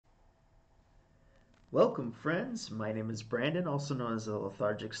Welcome, friends. My name is Brandon, also known as the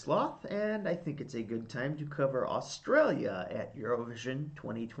Lethargic Sloth, and I think it's a good time to cover Australia at Eurovision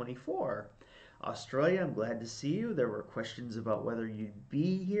 2024. Australia, I'm glad to see you. There were questions about whether you'd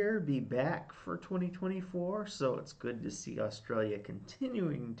be back for 2024, so it's good to see Australia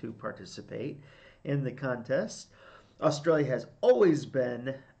continuing to participate in the contest. Australia has always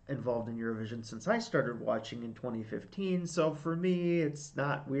been involved in Eurovision since I started watching in 2015. So for me, it's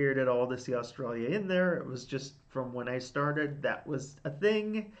not weird at all to see Australia in there. It was just from when I started, that was a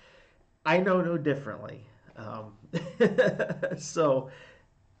thing. I know no differently. So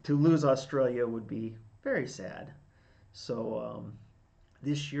to lose Australia would be very sad. So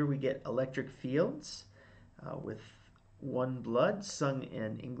this year we get Electric Fields with One Blood, sung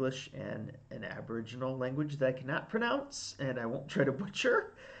in English and an Aboriginal language that I cannot pronounce and I won't try to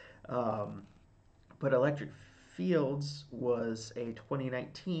butcher. Um, but Electric Fields was a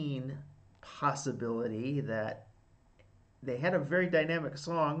 2019 possibility that they had a very dynamic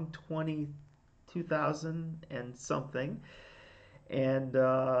song, 2000 and something, and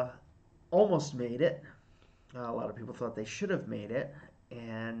almost made it. A lot of people thought they should have made it.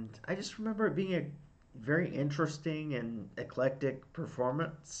 And I just remember it being a very interesting and eclectic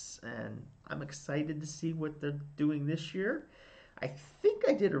performance. And I'm excited to see what they're doing this year. I think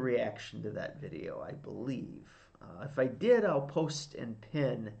I did a reaction to that video, I believe. If I did, I'll post and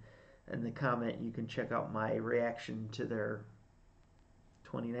pin in the comment. You can check out my reaction to their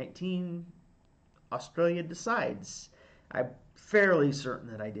 2019 Australia Decides. I'm fairly certain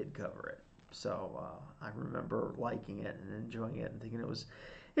that I did cover it. So I remember liking it and enjoying it and thinking it was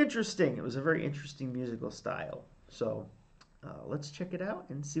interesting. It was a very interesting musical style. So let's check it out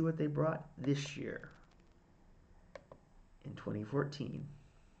and see what they brought this year in 2014.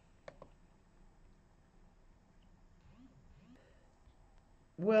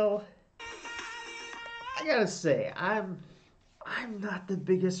 Well, I gotta say, I'm not the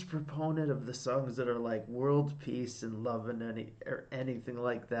biggest proponent of the songs that are like world peace and love and anything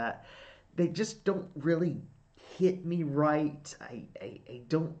like that. They just don't really hit me right. I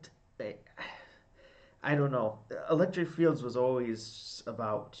don't. I don't know. Electric Fields was always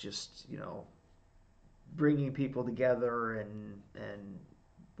about just bringing people together and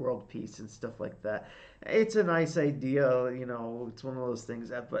world peace and stuff like that. It's a nice idea, It's one of those things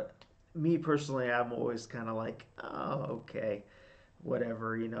that, but me personally, I'm always kind of like, oh, okay,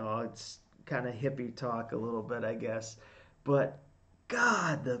 whatever, It's kind of hippie talk a little bit, I guess. But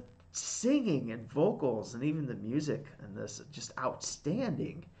God, the singing and vocals and even the music in this just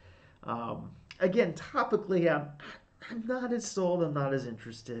outstanding. Again, topically, I'm not as sold. I'm not as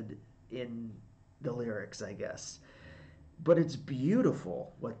interested in the lyrics, I guess. But it's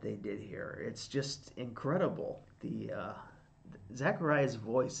beautiful what they did here. It's just incredible. The Zachariah's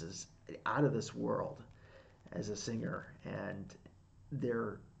voice is out of this world as a singer, and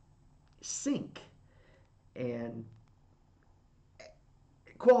their sync and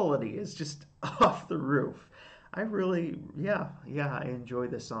quality is just off the roof. I really, yeah, I enjoy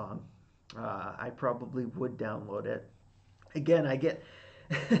the song. I probably would download it. Again, I get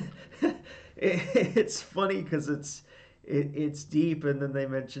it's funny because it's deep, and then they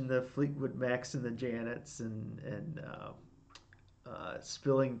mention the Fleetwood Macs and the Janets and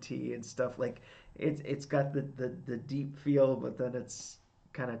spilling tea and stuff. Like it's got the deep feel, but then it's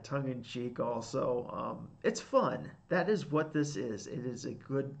kind of tongue in cheek also. It's fun. That is what this is. It is a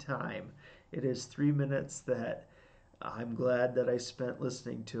good time. It is 3 minutes that I'm glad that I spent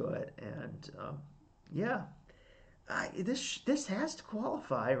listening to it, and yeah, this has to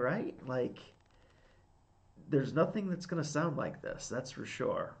qualify, right? Like, there's nothing that's going to sound like this. That's for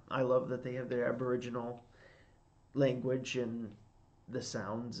sure. I love that they have their Aboriginal language and the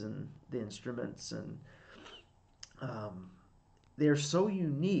sounds and the instruments, and um, they're so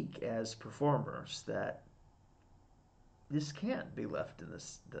unique as performers that this can't be left in the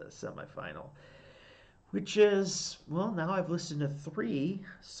semifinal. Which is, well, now I've listened to three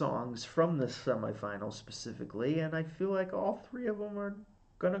songs from the semifinal specifically, and I feel like all three of them are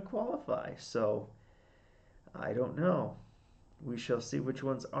going to qualify. So I don't know. We shall see which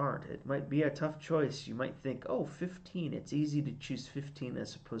ones aren't. It might be a tough choice. You might think, oh, 15. It's easy to choose 15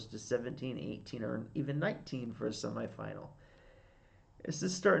 as opposed to 17, 18, or even 19 for a semifinal. This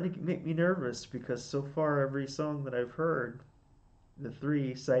is starting to make me nervous because so far every song that I've heard, the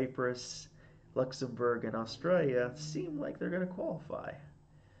three, Cyprus, Luxembourg, and Australia, seem like they're going to qualify.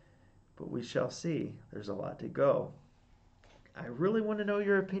 But we shall see. There's a lot to go. I really want to know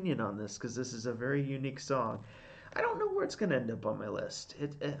your opinion on this because this is a very unique song. I don't know where it's going to end up on my list.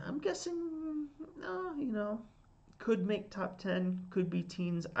 I'm guessing, could make top 10, could be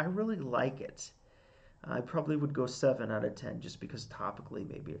teens. I really like it. I probably would go 7 out of 10 just because topically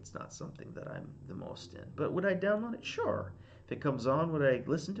maybe it's not something that I'm the most in. But would I download it? Sure. If it comes on, would I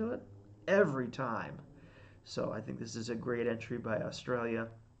listen to it? Every time. So I think this is a great entry by Australia.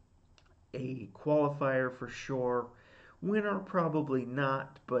 A qualifier for sure. Winner probably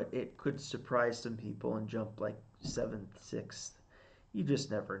not, but it could surprise some people and jump like 7th, 6th. You just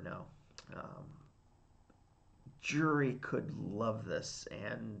never know. Um, Jury could love this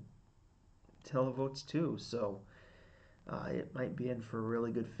and televotes too. So it might be in for a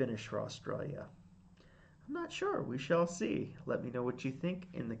really good finish for Australia. I'm not sure. We shall see. Let me know what you think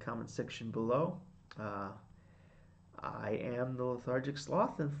in the comment section below. Uh, I am the Lethargic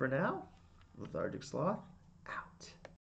Sloth, and for now, Lethargic Sloth